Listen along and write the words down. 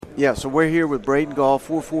Yeah, so we're here with Braden Gall,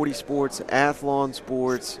 440 Sports, Athlon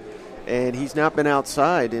Sports, and he's not been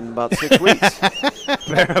outside in about 6 weeks.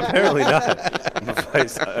 Apparently not.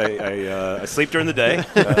 I sleep during the day.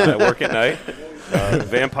 I work at night.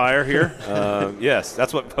 Vampire here. Yes,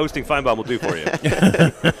 that's what hosting Feinbaum will do for you.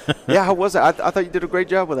 Yeah, how was it? I thought you did a great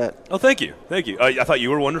job with that. Oh, thank you. I thought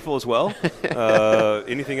you were wonderful as well.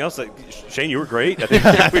 Anything else? Shane, you were great. I think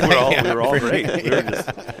we were all great.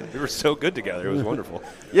 We were so good together. It was wonderful.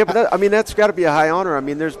 Yeah, but that's got to be a high honor. I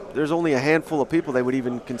mean, there's only a handful of people they would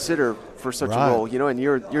even consider for such a role, and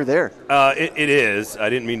you're there. It is. I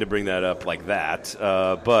didn't mean to bring that up like that,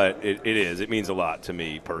 but it is. It means a lot to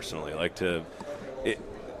me personally. I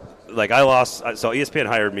lost. So ESPN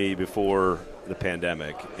hired me before the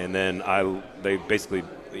pandemic, and then they basically,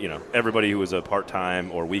 everybody who was a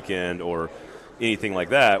part-time or weekend or anything like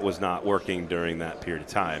that was not working during that period of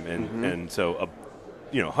time, and so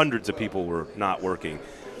hundreds of people were not working.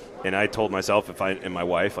 And I told myself, and my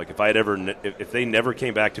wife, if they never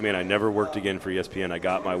came back to me and I never worked again for ESPN, I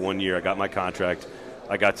got my 1 year, I got my contract.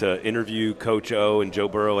 I got to interview Coach O and Joe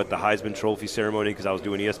Burrow at the Heisman Trophy ceremony because I was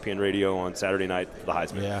doing ESPN radio on Saturday night for the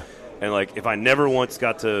Heisman. Yeah. And if I never once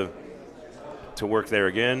got to work there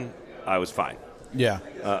again, I was fine. Yeah.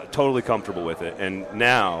 Totally comfortable with it. And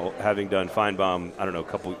now, having done Feinbaum, I don't know, a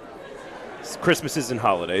couple Christmases and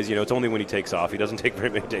holidays, it's only when he takes off. He doesn't take very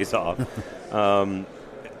many days off.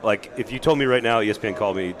 If you told me right now, ESPN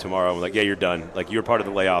called me tomorrow, I'm like, yeah, you're done. You're part of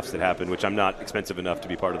the layoffs that happened, which I'm not expensive enough to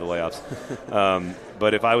be part of the layoffs.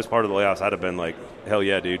 But if I was part of the layoffs, I'd have been like, hell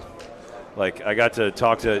yeah, dude. I got to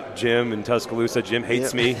talk to Jim in Tuscaloosa. Jim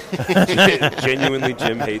hates me. Genuinely,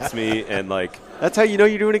 Jim hates me. And that's how you know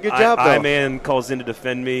you're doing a good job, though. I-Man calls in to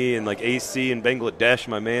defend me, and AC in Bangladesh,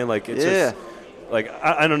 my man. Just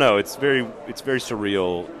I don't know. It's very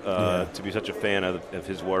surreal to be such a fan of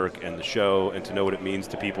his work and the show, and to know what it means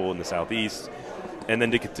to people in the Southeast, and then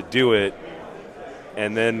to get to do it,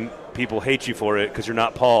 and then people hate you for it because you're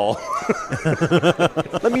not Paul.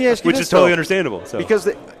 Let me ask you which this, is totally though, understandable. So. Because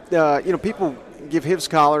people give his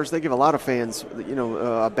scholars, they give a lot of fans,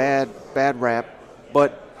 a bad rap,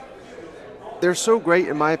 but they're so great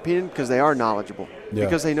in my opinion because they are knowledgeable. Yeah.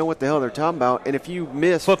 Because they know what the hell they're talking about, and if you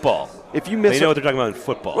miss football, they know what they're talking about in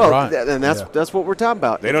football. Well, right. And that's what we're talking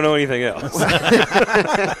about. They don't know anything else.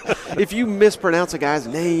 If you mispronounce a guy's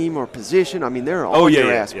name or position, they're on your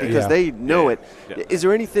ass because they know it. Yeah. Is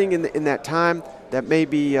there anything in that time that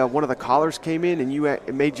maybe one of the callers came in and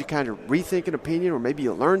it made you kind of rethink an opinion, or maybe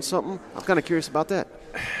you learned something? I'm kind of curious about that.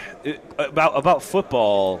 About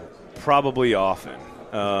football, probably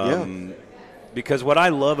often. Because what I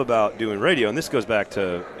love about doing radio, and this goes back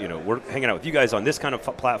to, we're hanging out with you guys on this kind of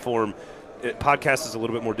platform. Podcast is a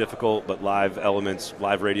little bit more difficult, but live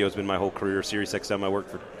radio has been my whole career. Sirius XM, I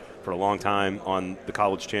worked for a long time on the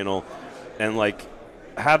college channel. And,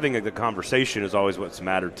 having a conversation is always what's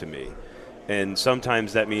mattered to me. And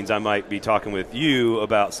sometimes that means I might be talking with you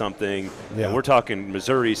about something, and we're talking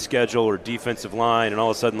Missouri's schedule or defensive line, and all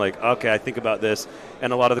of a sudden, okay, I think about this.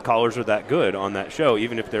 And a lot of the callers are that good on that show,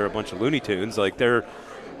 even if they're a bunch of Looney Tunes.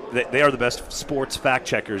 They are the best sports fact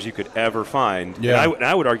checkers you could ever find. Yeah. And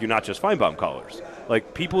I would argue not just Feinbaum callers,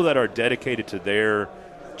 people that are dedicated to their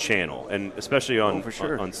channel, and especially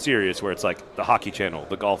on Sirius, where it's the hockey channel,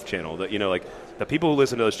 the golf channel, the people who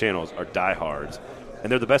listen to those channels are diehards.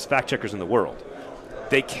 And they're the best fact checkers in the world.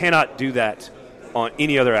 They cannot do that on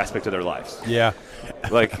any other aspect of their lives. Yeah.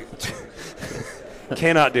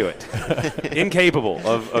 Cannot do it. Incapable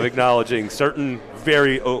of acknowledging certain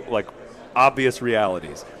very obvious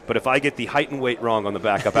realities. But if I get the height and weight wrong on the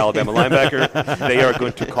backup Alabama linebacker, they are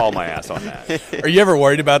going to call my ass on that. Are you ever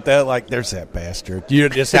worried about that? There's that bastard. You're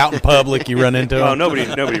just out in public, you run into him. Oh,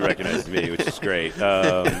 nobody recognizes me, which is great.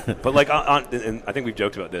 But and I think we've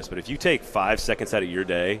joked about this, but if you take 5 seconds out of your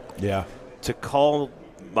day to call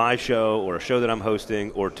my show or a show that I'm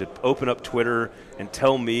hosting, or to open up Twitter and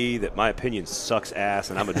tell me that my opinion sucks ass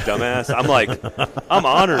and I'm a dumbass, I'm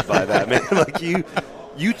honored by that, man.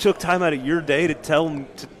 You took time out of your day to tell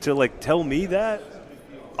me that?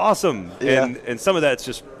 Awesome. Yeah. And some of that's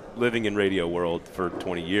just living in radio world for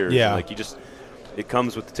 20 years. Yeah. It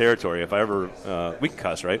comes with the territory. If I ever we can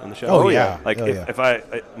cuss, right, on the show? Oh yeah. If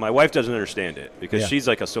my wife doesn't understand it because she's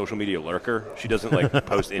a social media lurker. She doesn't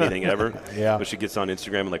post anything ever. Yeah. But she gets on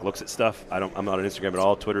Instagram and looks at stuff. I'm not on Instagram at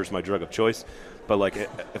all. Twitter's my drug of choice. But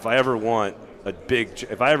if I ever want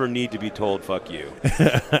if I ever need to be told "fuck you,"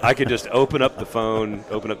 I could just open up the phone,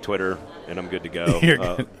 open up Twitter, and I'm good to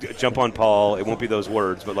go. Jump on Paul. It won't be those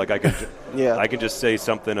words, but like I can just say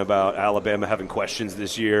something about Alabama having questions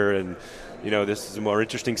this year, and this is a more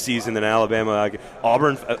interesting season than Alabama.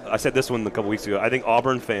 Auburn. I said this one a couple weeks ago. I think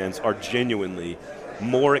Auburn fans are genuinely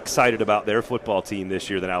more excited about their football team this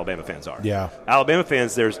year than Alabama fans are. Yeah. Alabama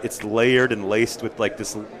fans, it's layered and laced with like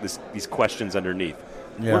these questions underneath.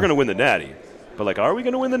 Yeah. We're going to win the Natty. But, like, are we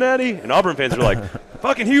going to win the Natty? And Auburn fans are like,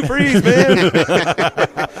 fucking Hugh Freeze, man.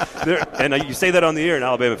 And you say that on the air, and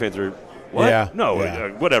Alabama fans are, what? Yeah. No,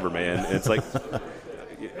 whatever, man. And it's like,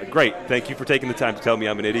 great. Thank you for taking the time to tell me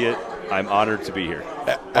I'm an idiot. I'm honored to be here.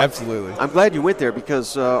 Absolutely. I'm glad you went there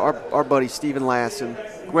because our buddy Stephen Lassen,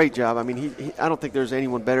 great job. I mean, I don't think there's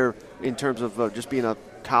anyone better in terms of just being a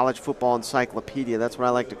college football encyclopedia. That's what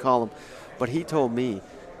I like to call him. But he told me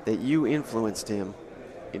that you influenced him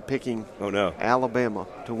in picking Alabama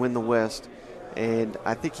to win the West, and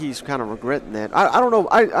I think he's kind of regretting that. I don't know.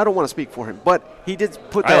 I don't want to speak for him, but he did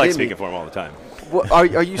put that in me. I like speaking for him all the time. Well,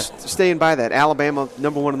 are you staying by that? Alabama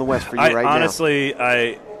number 1 in the West for you right honestly,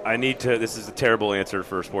 now? I need to. This is a terrible answer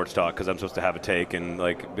for sports talk because I'm supposed to have a take, and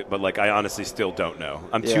but I honestly still don't know.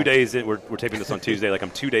 I'm 2 days in. We're taping this on Tuesday. Like I'm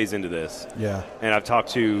 2 days into this. Yeah. And I've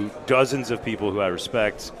talked to dozens of people who I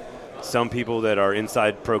respect. Some people that are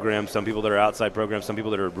inside programs, some people that are outside programs, some people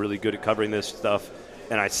that are really good at covering this stuff,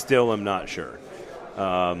 and I still am not sure.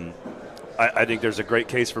 I think there's a great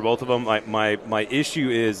case for both of them. My issue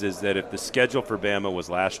is that if the schedule for Bama was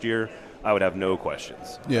last year, I would have no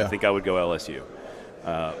questions. Yeah. I think I would go LSU.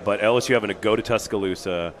 But LSU having to go to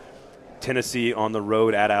Tuscaloosa, Tennessee on the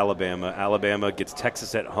road at Alabama. Alabama gets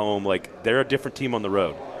Texas at home. Like, they're a different team on the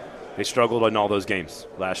road. They struggled in all those games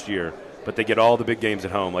last year. But they get all the big games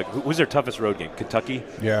at home. Like, who's their toughest road game? Kentucky?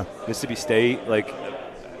 Yeah. Mississippi State? Like,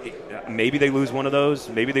 maybe they lose one of those.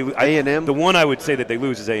 Maybe they lose. A&M? The one I would say that they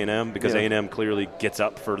lose is A&M because A&M clearly gets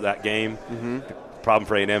up for that game. Mm-hmm. The problem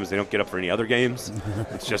for A&M is they don't get up for any other games.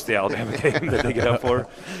 It's just the Alabama game that they get up for.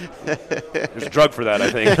 There's a drug for that,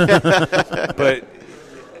 I think. But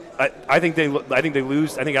I think they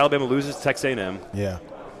lose. I think Alabama loses to Texas A&M. Yeah.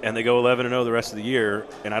 And they go 11-0 the rest of the year.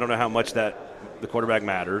 And I don't know how much the quarterback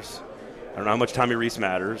matters. I don't know how much Tommy Reese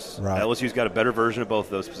matters. Right. LSU's got a better version of both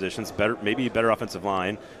of those positions, maybe better offensive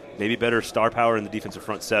line, maybe better star power in the defensive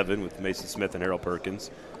front seven with Mason Smith and Harold Perkins.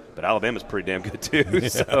 But Alabama's pretty damn good too. Yeah,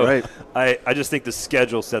 so right. I just think the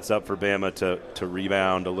schedule sets up for Bama to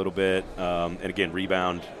rebound a little bit. And again,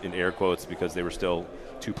 rebound in air quotes because they were still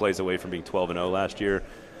 2 plays away from being 12-0 last year.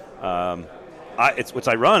 What's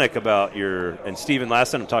ironic about and Stephen,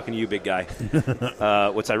 last time I'm talking to you, big guy.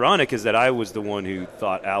 What's ironic is that I was the one who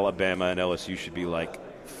thought Alabama and LSU should be like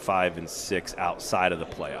 5 and 6 outside of the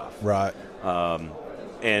playoff. Right.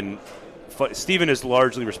 And Stephen is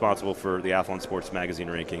largely responsible for the Athlon Sports Magazine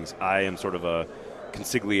rankings. I am sort of a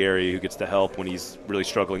consigliere who gets to help when he's really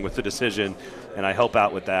struggling with the decision, and I help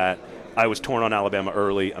out with that. I was torn on Alabama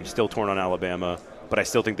early. I'm still torn on Alabama, but I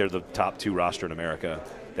still think they're the top 2 roster in America.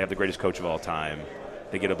 They have the greatest coach of all time.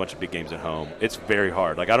 They get a bunch of big games at home. It's very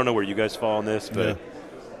hard. Like, I don't know where you guys fall on this, but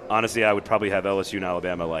honestly, I would probably have LSU and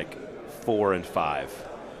Alabama like 4 and 5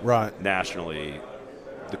 nationally.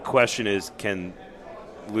 The question is, can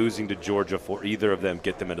losing to Georgia for either of them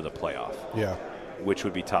get them into the playoff? Yeah. Which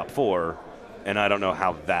would be top 4, and I don't know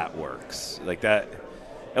how that works. Like that,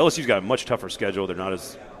 LSU's got a much tougher schedule. They're not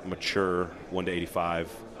as mature, 1 to 85.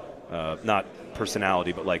 Not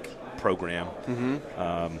personality, but like program.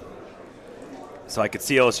 Mm-hmm. So I could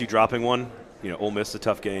see LSU dropping one. Ole Miss is a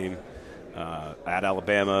tough game. At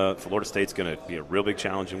Alabama, Florida State's going to be a real big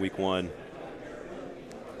challenge in week 1.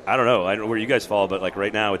 I don't know where you guys fall, but like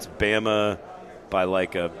right now it's Bama by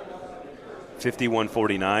like a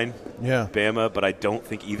 51-49. Yeah. Bama, but I don't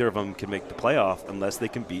think either of them can make the playoff unless they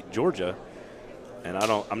can beat Georgia. And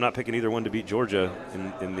I'm not picking either one to beat Georgia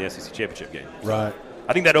in the SEC championship game. Right.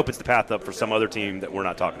 I think that opens the path up for some other team that we're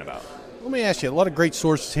not talking about. Let me ask you, a lot of great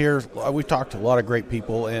sources here. We've talked to a lot of great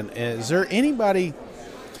people. And is there anybody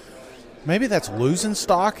maybe that's losing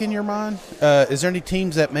stock in your mind? Is there any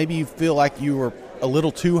teams that maybe you feel like you were a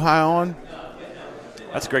little too high on?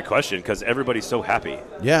 That's a great question because everybody's so happy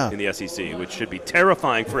in the SEC, which should be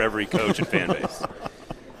terrifying for every coach and fan base.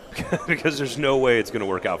 Because there's no way it's going to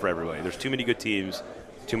work out for everybody. There's too many good teams,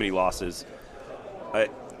 too many losses.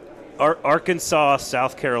 Arkansas,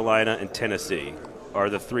 South Carolina, and Tennessee are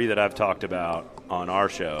the 3 that I've talked about on our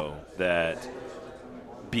show that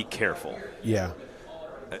be careful. Yeah.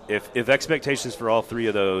 If expectations for all 3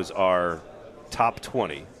 of those are top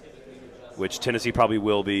 20, which Tennessee probably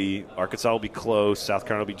will be, Arkansas will be close, South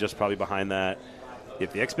Carolina will be just probably behind that,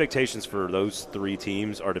 if the expectations for those 3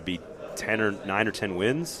 teams are to be 9 or 10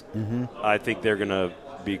 wins, I think they're going to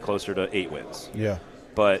be closer to 8 wins. Yeah.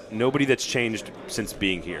 But nobody that's changed since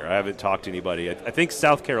being here. I haven't talked to anybody. I think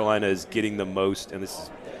South Carolina is getting the most, and this is,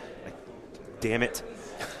 damn it.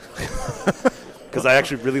 Because I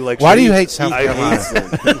actually really like Why Shane. do you hate South Carolina?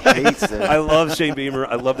 He hates them. I love Shane Beamer.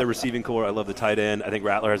 I love their receiving core. I love the tight end. I think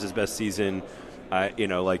Rattler has his best season.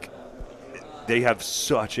 They have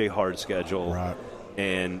such a hard schedule. Right.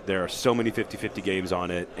 And there are so many 50-50 games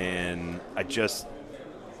on it. And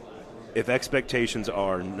if expectations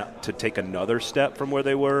are not to take another step from where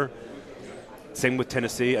they were, same with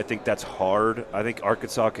Tennessee, I think that's hard. I think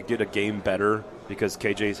Arkansas could get a game better because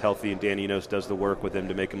KJ's healthy and Dan Enos does the work with him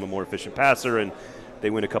to make him a more efficient passer, and they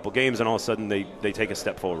win a couple games, and all of a sudden they take a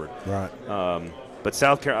step forward. Right. But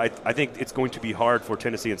South Carolina, I think it's going to be hard for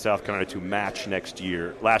Tennessee and South Carolina to match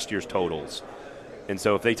last year's totals. And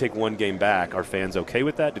so if they take one game back, are fans okay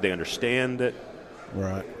with that? Do they understand that?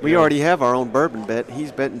 Right. We already have our own bourbon bet.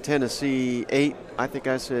 He's betting Tennessee 8. I think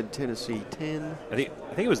I said Tennessee 10. I think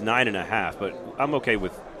it was 9.5, but I'm okay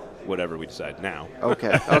with whatever we decide now.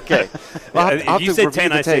 Okay. Well, if you say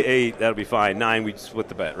 10, I say 8. That'll be fine. 9, we split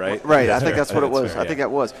the bet, right? Right. I think that's what it was. Fair, I think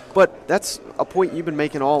that was. But that's a point you've been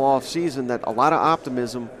making all off season. That a lot of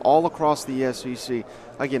optimism all across the SEC.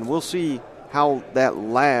 Again, we'll see how that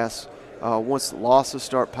lasts once losses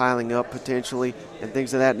start piling up potentially and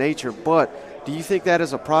things of that nature. But do you think that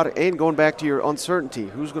is a product? And going back to your uncertainty,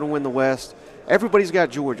 who's going to win the West? Everybody's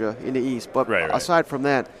got Georgia in the East, but aside from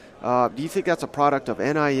that, do you think that's a product of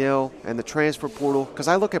NIL and the transfer portal? Because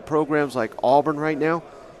I look at programs like Auburn right now.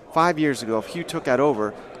 5 years ago, if Hugh took that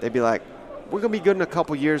over, they'd be like, we're going to be good in a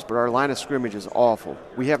couple years, but our line of scrimmage is awful.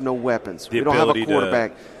 We have no weapons. We don't have a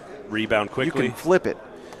quarterback. Rebound quickly. You can flip it.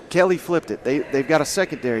 Kelly flipped it. They've got a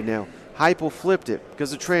secondary now. Heupel flipped it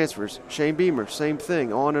because of transfers. Shane Beamer, same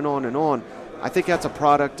thing, on and on and on. I think that's a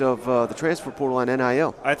product of the transfer portal and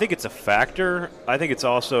NIL. I think it's a factor. I think it's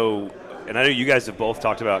also, and I know you guys have both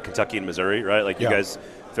talked about Kentucky and Missouri, right? Like you guys,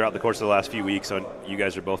 throughout the course of the last few weeks, you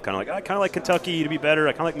guys are both kind of like, I kind of like Kentucky to be better.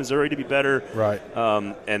 I kind of like Missouri to be better. Right.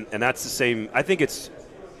 And that's the same. I think it's,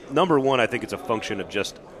 number one, I think it's a function of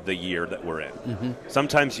just the year that we're in. Mm-hmm.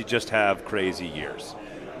 Sometimes you just have crazy years.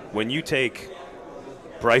 When you take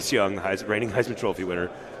Bryce Young, reigning Heisman Trophy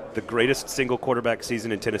winner, the greatest single quarterback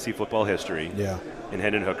season in Tennessee football history. Yeah. And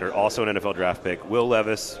Hendon Hooker, also an NFL draft pick. Will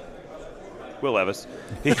Levis.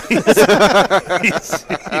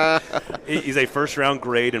 He's a first-round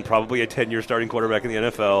grade and probably a 10-year starting quarterback in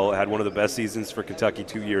the NFL. Had one of the best seasons for Kentucky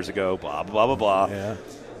 2 years ago. Blah, blah, blah, blah. Yeah.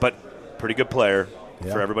 But pretty good player.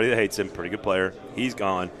 Yeah. For everybody that hates him, pretty good player. He's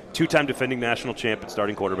gone. 2-time defending national champ and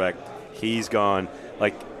starting quarterback. He's gone.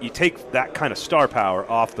 Like, you take that kind of star power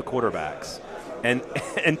off the quarterbacks. And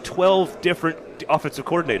 12 different offensive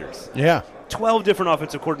coordinators. Yeah. 12 different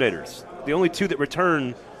offensive coordinators. The only 2 that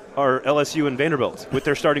return are LSU and Vanderbilt with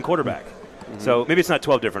their starting quarterback. Mm-hmm. So maybe it's not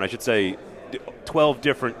 12 different. I should say 12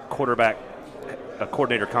 different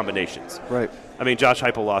coordinator combinations. Right. I mean, Josh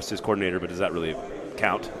Heupel lost his coordinator, but does that really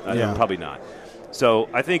count? Probably not. So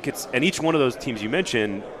I think and each one of those teams you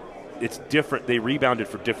mentioned, it's different. They rebounded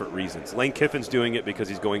for different reasons. Lane Kiffin's doing it because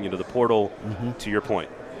he's going into the portal, to your point.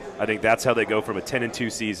 I think that's how they go from a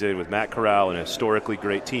 10-2 season with Matt Corral and a historically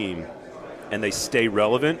great team, and they stay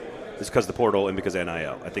relevant is because of the portal and because of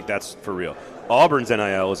NIL. I think that's for real. Auburn's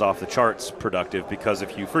NIL is off the charts productive because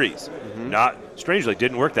of Hugh Freeze. Not, strangely,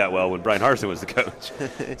 didn't work that well when Brian Harsin was the coach.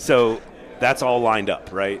 So that's all lined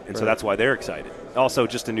up, right? And so that's why they're excited. Also,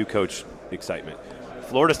 just a new coach excitement.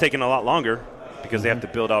 Florida's taken a lot longer because they have to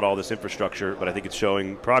build out all this infrastructure, but I think it's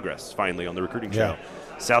showing progress finally on the recruiting trail.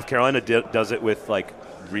 South Carolina does it with, like,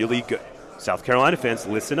 really good. South Carolina fans,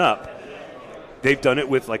 listen up. They've done it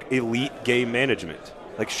with, like, elite game management.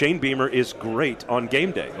 Like, Shane Beamer is great on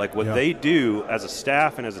game day. Like, what they do as a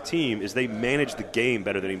staff and as a team is they manage the game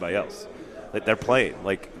better than anybody else. Like, they're playing.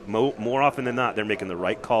 Like, more often than not, they're making the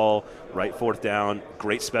right call, right fourth down,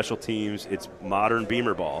 great special teams. It's modern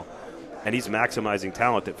Beamer ball. And he's maximizing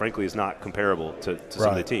talent that, frankly, is not comparable to some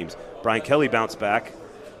of the teams. Brian Kelly bounced back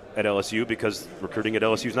at LSU because recruiting at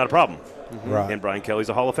LSU is not a problem. Right. And Brian Kelly's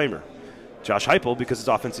a Hall of Famer. Josh Heupel, because his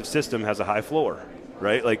offensive system has a high floor,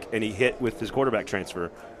 right? Like, and he hit with his quarterback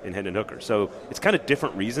transfer in Hendon Hooker. So it's kind of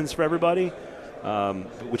different reasons for everybody,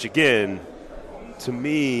 which, again, to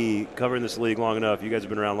me, covering this league long enough, you guys have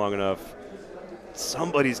been around long enough,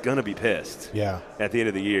 somebody's going to be pissed at the end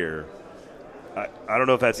of the year. I don't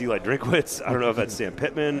know if that's Eli Drinkwitz. I don't know if that's Sam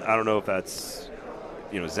Pittman. I don't know if that's,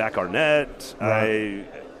 Zach Arnett. Right.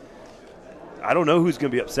 I don't know who's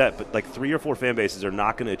going to be upset, but like 3 or 4 fan bases are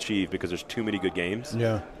not going to achieve because there's too many good games.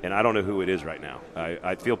 Yeah. And I don't know who it is right now.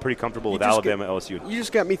 I feel pretty comfortable with Alabama, LSU. You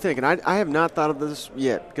just got me thinking. I have not thought of this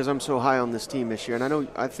yet because I'm so high on this team this year, and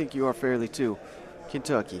I think you are fairly too.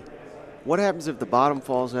 Kentucky. What happens if the bottom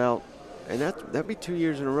falls out? And that'd be 2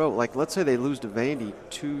 years in a row. Like, let's say they lose to Vandy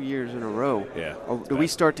 2 years in a row. Yeah. Do we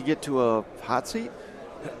start to get to a hot seat?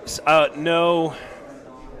 No,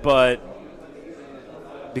 but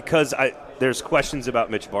because there's questions about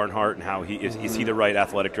Mitch Barnhart and how he is he the right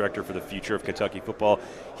athletic director for the future of Kentucky football.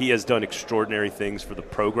 He has done extraordinary things for the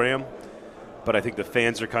program, but I think the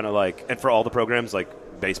fans are kind of like, and for all the programs like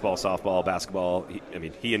baseball, softball, basketball,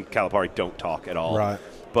 he and Calipari don't talk at all. Right.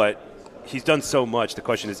 But he's done so much. The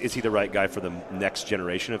question is he the right guy for the next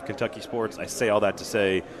generation of Kentucky sports? I say all that to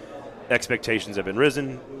say expectations have been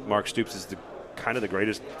risen. Mark Stoops is kind of the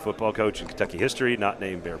greatest football coach in Kentucky history, not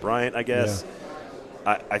named Bear Bryant, I guess.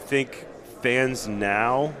 Yeah. I think fans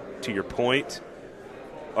now, to your point,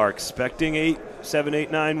 are expecting 8, 7, 8,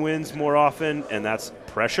 9 wins more often, and that's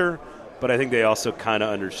pressure. But I think they also kind of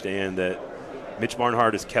understand that Mitch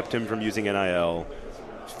Barnhart has kept him from using NIL,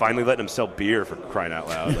 finally letting him sell beer for crying out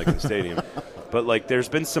loud, like in the stadium. But like, there's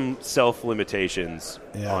been some self-limitations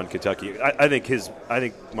on Kentucky. I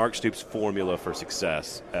think Mark Stoops' formula for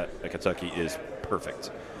success at Kentucky is perfect,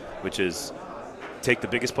 which is take the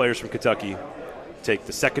biggest players from Kentucky, take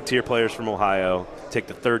the second-tier players from Ohio, take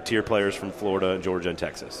the third-tier players from Florida, Georgia, and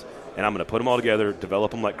Texas. And I'm going to put them all together,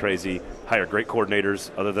 develop them like crazy, hire great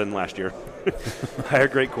coordinators, other than last year, hire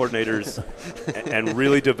great coordinators, and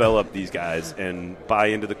really develop these guys and buy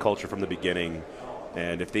into the culture from the beginning.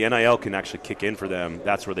 And if the NIL can actually kick in for them,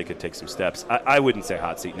 that's where they could take some steps. I wouldn't say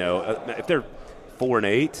hot seat, no. If they're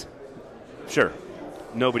 4-8, sure.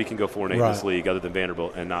 Nobody can go 4-8 in this league other than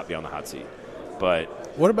Vanderbilt and not be on the hot seat. But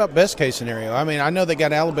what about best case scenario? I mean, I know they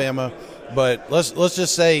got Alabama, but let's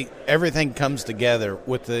just say everything comes together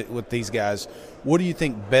with these guys. What do you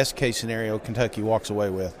think best case scenario Kentucky walks away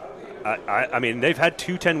with? I mean, they've had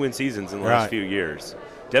 2 10-win seasons in the last few years.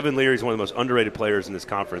 Devin Leary is one of the most underrated players in this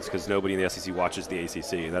conference because nobody in the SEC watches the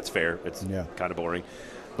ACC, and that's fair. It's kind of boring.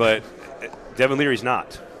 But Devin Leary's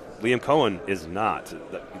not. Liam Cohen is not.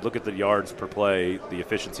 Look at the yards per play, the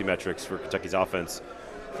efficiency metrics for Kentucky's offense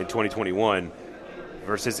in 2021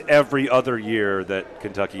 versus every other year that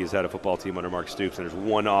Kentucky has had a football team under Mark Stoops, and there's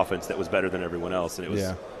one offense that was better than everyone else, and it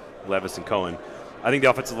was Levis and Cohen. I think the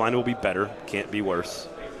offensive line will be better. Can't be worse.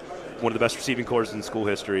 One of the best receiving corps in school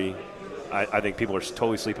history. I think people are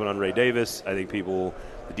totally sleeping on Ray Davis. I think the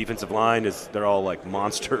defensive line they're all like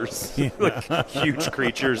monsters, like huge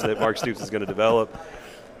creatures that Mark Stoops is going to develop.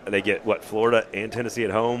 They get, Florida and Tennessee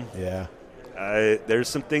at home? Yeah. There's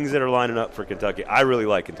some things that are lining up for Kentucky. I really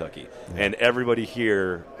like Kentucky, and everybody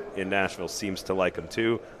here in Nashville seems to like them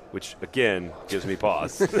too, which, again, gives me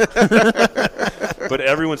pause. But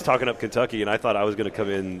everyone's talking up Kentucky, and I thought I was going to come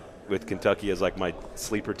in with Kentucky as like my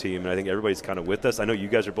sleeper team, and I think everybody's kind of with us. I know you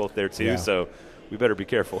guys are both there too, so we better be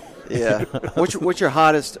careful. Yeah. What's your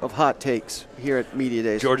hottest of hot takes here at Media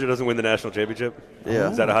Days? Georgia doesn't win the national championship?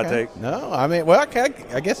 Yeah. Is that a hot take? No. I mean, well, I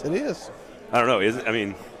guess it is. I don't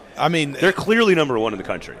know. I mean, they're clearly number 1 in the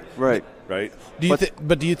country. Right. Do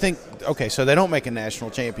you think okay, so they don't make a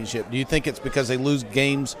national championship. Do you think it's because they lose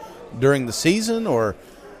games during the season, or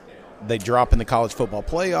they drop in the college football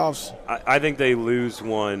playoffs? I think they lose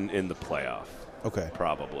one in the playoff. Okay.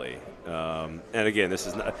 Probably. And again,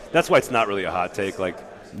 that's why it's not really a hot take. Like,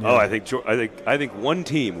 I think one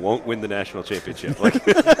team won't win the national championship. Like,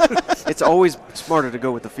 it's always smarter to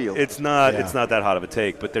go with the field. It's not that hot of a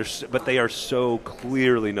take, but they are so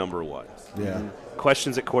clearly number 1. Yeah. Mm-hmm.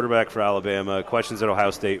 Questions at quarterback for Alabama, questions at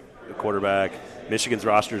Ohio State quarterback. Michigan's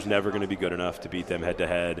roster is never going to be good enough to beat them head to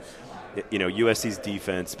head. USC's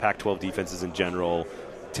defense, Pac-12 defenses in general.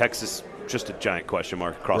 Texas, just a giant question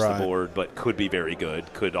mark across the board, but could be very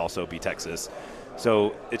good. Could also be Texas.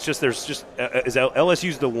 So it's just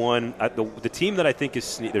LSU's the one. The team that I think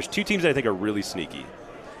is there's 2 teams that I think are really sneaky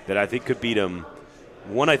that I think could beat them.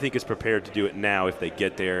 One I think is prepared to do it now if they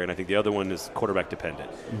get there, and I think the other one is quarterback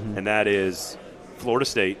dependent, and that is Florida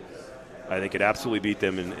State. I think could absolutely beat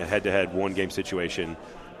them in a head-to-head one-game situation.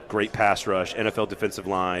 Great pass rush, NFL defensive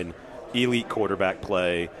line, elite quarterback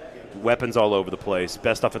play, weapons all over the place.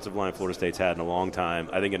 Best offensive line Florida State's had in a long time.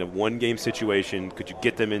 I think in a one-game situation, could you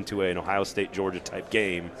get them into an Ohio State-Georgia type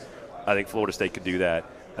game? I think Florida State could do that.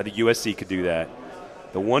 I think USC could do that.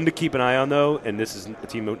 The one to keep an eye on, though, and this is a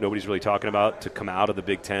team nobody's really talking about, to come out of the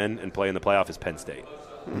Big Ten and play in the playoff is Penn State.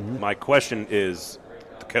 Mm-hmm. My question is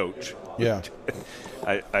the coach. Yeah.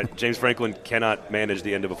 James Franklin cannot manage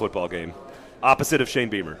the end of a football game. Opposite of Shane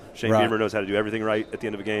Beamer. Shane Beamer knows how to do everything right at the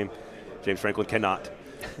end of a game. James Franklin cannot.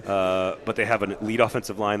 But they have an elite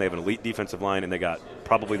offensive line. They have an elite defensive line, and they got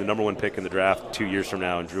probably the number 1 pick in the draft 2 years from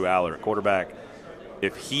now in Drew Aller, quarterback.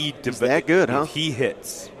 If he that good, huh? If he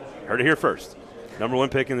hits, heard it here first. Number 1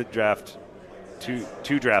 pick in the draft,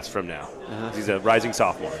 two drafts from now. He's a rising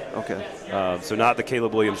sophomore. Okay. So not the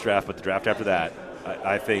Caleb Williams draft, but the draft after that.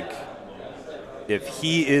 I think if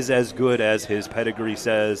he is as good as his pedigree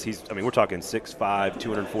says, we're talking 6'5",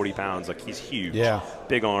 240 pounds. Like, he's huge. Yeah.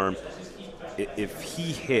 Big arm. If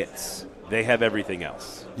he hits, they have everything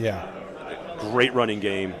else. Yeah. Great running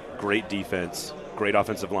game, great defense, great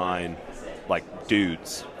offensive line, like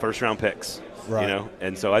dudes, first-round picks. Right. You know?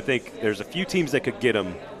 And so I think there's a few teams that could get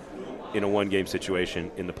him in a one-game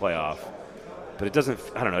situation in the playoff. But it doesn't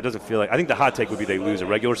feel like – I think the hot take would be they lose a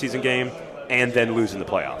regular season game and then lose in the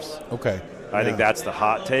playoffs. Okay. I think that's the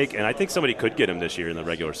hot take, and I think somebody could get him this year in the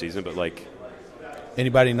regular season, but like –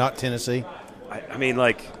 Anybody not Tennessee? I mean,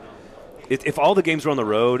 like – if all the games were on the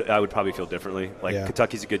road, I would probably feel differently. Like,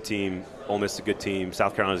 Kentucky's a good team, Ole Miss is a good team,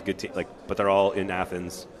 South Carolina's a good team, but they're all in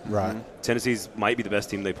Athens. Right. Tennessee's might be the best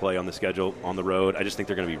team they play on the schedule on the road. I just think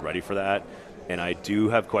they're going to be ready for that. And I do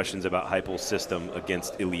have questions about Heupel's system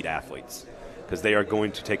against elite athletes because they are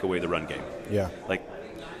going to take away the run game. Yeah. Like,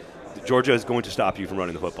 Georgia is going to stop you from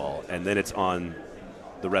running the football, and then it's on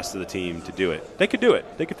the rest of the team to do it. They could do it.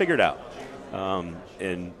 They could figure it out.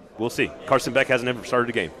 And we'll see. Carson Beck hasn't ever started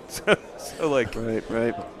a game. so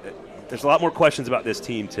right. There's a lot more questions about this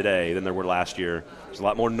team today than there were last year. There's a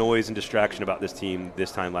lot more noise and distraction about this team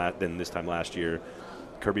than this time last year.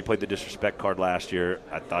 Kirby played the disrespect card last year.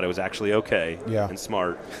 I thought it was actually okay and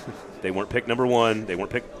smart. They weren't picked number 1. They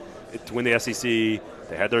weren't picked to win the SEC.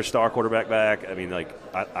 They had their star quarterback back. I mean, like,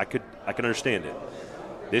 I can understand it.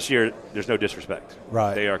 This year, there's no disrespect.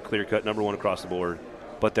 Right. They are clear-cut number 1 across the board,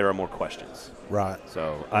 but there are more questions. Right.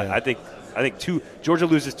 So I think Georgia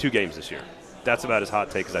loses 2 games this year. That's about as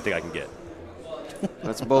hot take as I think I can get.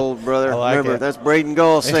 That's bold, brother. Like Remember, it. That's Braden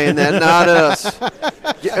Gall saying that, not us.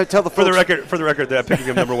 Tell the folks, for the record, that picking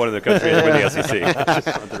him number 1 in the country and win the SEC.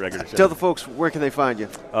 Just on the record. Tell the folks, where can they find you?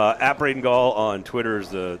 At Braden Gall on Twitter is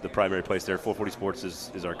the primary place there. 440 Sports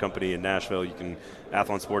is our company in Nashville. You can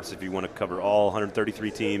Athlon Sports if you want to cover all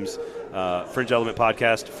 133 teams. Fringe Element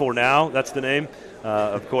Podcast for now. That's the name.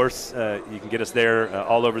 Of course, you can get us there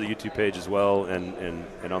all over the YouTube page as well and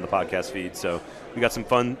on the podcast feed. So we got some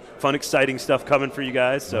fun, exciting stuff coming for you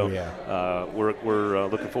guys. So we're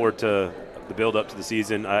looking forward to the build up to the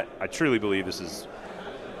season. I truly believe this is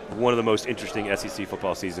one of the most interesting SEC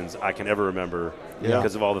football seasons I can ever remember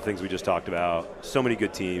because of all the things we just talked about. So many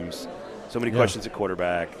good teams, so many questions at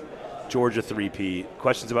quarterback, Georgia 3-peat,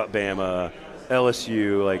 questions about Bama,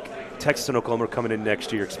 LSU, like Texas and Oklahoma are coming in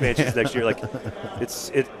next year, expansions next year. Like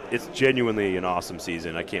it's genuinely an awesome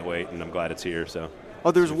season. I can't wait, and I'm glad it's here. So.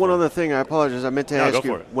 Oh, there's one other thing I apologize. I meant to ask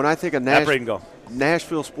you. When I think of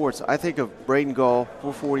Nashville sports, I think of Braden Gall,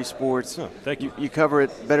 440 Sports. Oh, thank you. You cover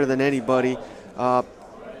it better than anybody.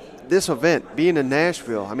 This event, being in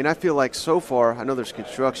Nashville, I mean, I feel like so far, I know there's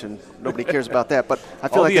construction. Nobody cares about that. But I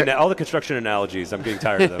feel all the construction analogies, I'm getting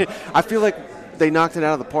tired of them. I feel like they knocked it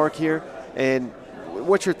out of the park here. And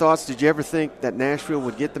what's your thoughts? Did you ever think that Nashville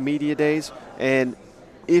would get the media days? And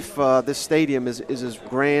if this stadium is as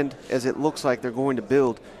grand as it looks like they're going to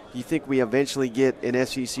build, do you think we eventually get an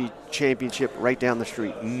SEC championship right down the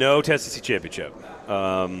street? No to SEC championship.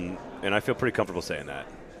 And I feel pretty comfortable saying that.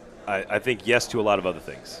 I think yes to a lot of other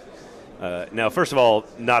things. Now, first of all,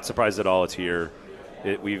 not surprised at all it's here.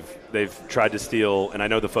 They've tried to steal, and I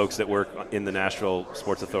know the folks that work in the Nashville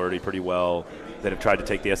Sports Authority pretty well that have tried to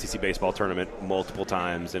take the SEC baseball tournament multiple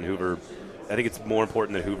times, and Hoover. I think it's more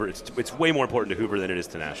important than Hoover. It's way more important to Hoover than it is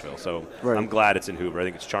to Nashville. So I'm glad it's in Hoover. I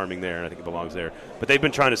think it's charming there, and I think it belongs there. But they've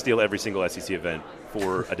been trying to steal every single SEC event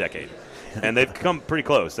for a decade, and they've come pretty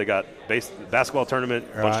close. They got basketball tournament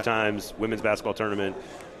a bunch of times, women's basketball tournament.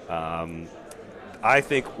 I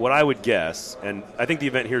think what I would guess, and I think the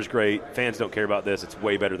event here is great. Fans don't care about this. It's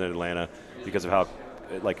way better than Atlanta because of how,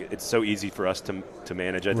 it's so easy for us to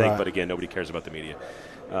manage, I think. Right. But, again, nobody cares about the media.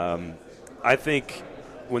 I think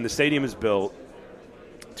when the stadium is built,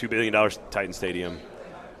 $2 billion Titan Stadium,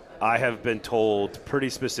 I have been told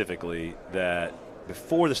pretty specifically that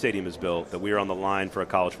before the stadium is built that we are on the line for a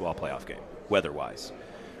college football playoff game, weather-wise,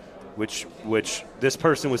 which this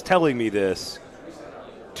person was telling me this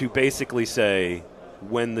to basically say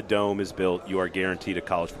when the dome is built, you are guaranteed a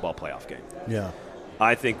college football playoff game. Yeah.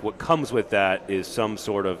 I think what comes with that is some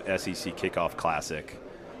sort of SEC kickoff classic,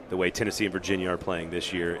 the way Tennessee and Virginia are playing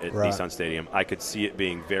this year at Nissan Stadium. I could see it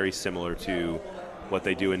being very similar to what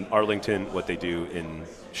they do in Arlington, what they do in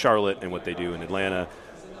Charlotte, and what they do in Atlanta.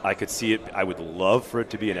 I could see it. I would love for it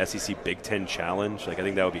to be an SEC Big Ten challenge. Like, I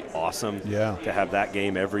think that would be awesome to have that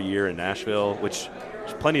game every year in Nashville, which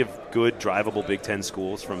there's plenty of good, drivable Big Ten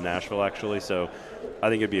schools from Nashville, actually. So I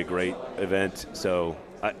think it'd be a great event. So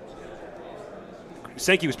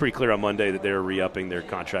Sankey was pretty clear on Monday that they're re-upping their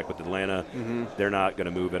contract with Atlanta. Mm-hmm. They're not going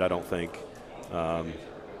to move it, I don't think. But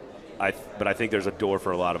I think there's a door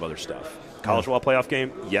for a lot of other stuff. College football playoff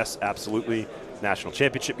game, yes, absolutely. National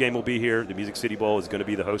championship game will be here. The Music City Bowl is going to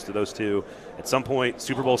be the host of those two. At some point,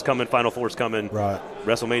 Super Bowl's coming, Final Four's coming,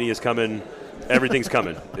 WrestleMania's coming, everything's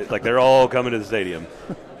coming. Like, they're all coming to the stadium.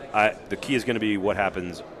 The key is going to be what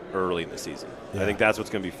happens early in the season. Yeah. I think that's what's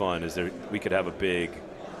going to be fun. Is we could have a big,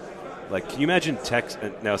 like, can you imagine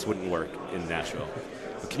now this wouldn't work in Nashville.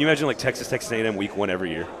 But can you imagine like Texas A&M week 1 every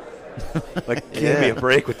year? Like, give me a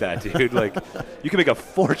break with that, dude. Like, you can make a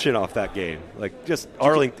fortune off that game. Like, just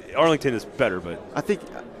Arlington is better, but I think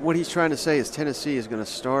what he's trying to say is Tennessee is going to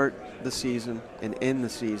start the season and end the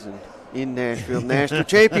season in Nashville. National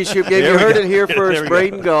championship game. You heard it here first.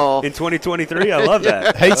 Braden Gall in 2023. I love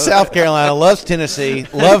that. Hates South Carolina, loves Tennessee.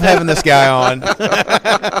 Love having this guy on. All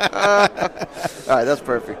right, that's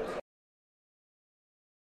perfect.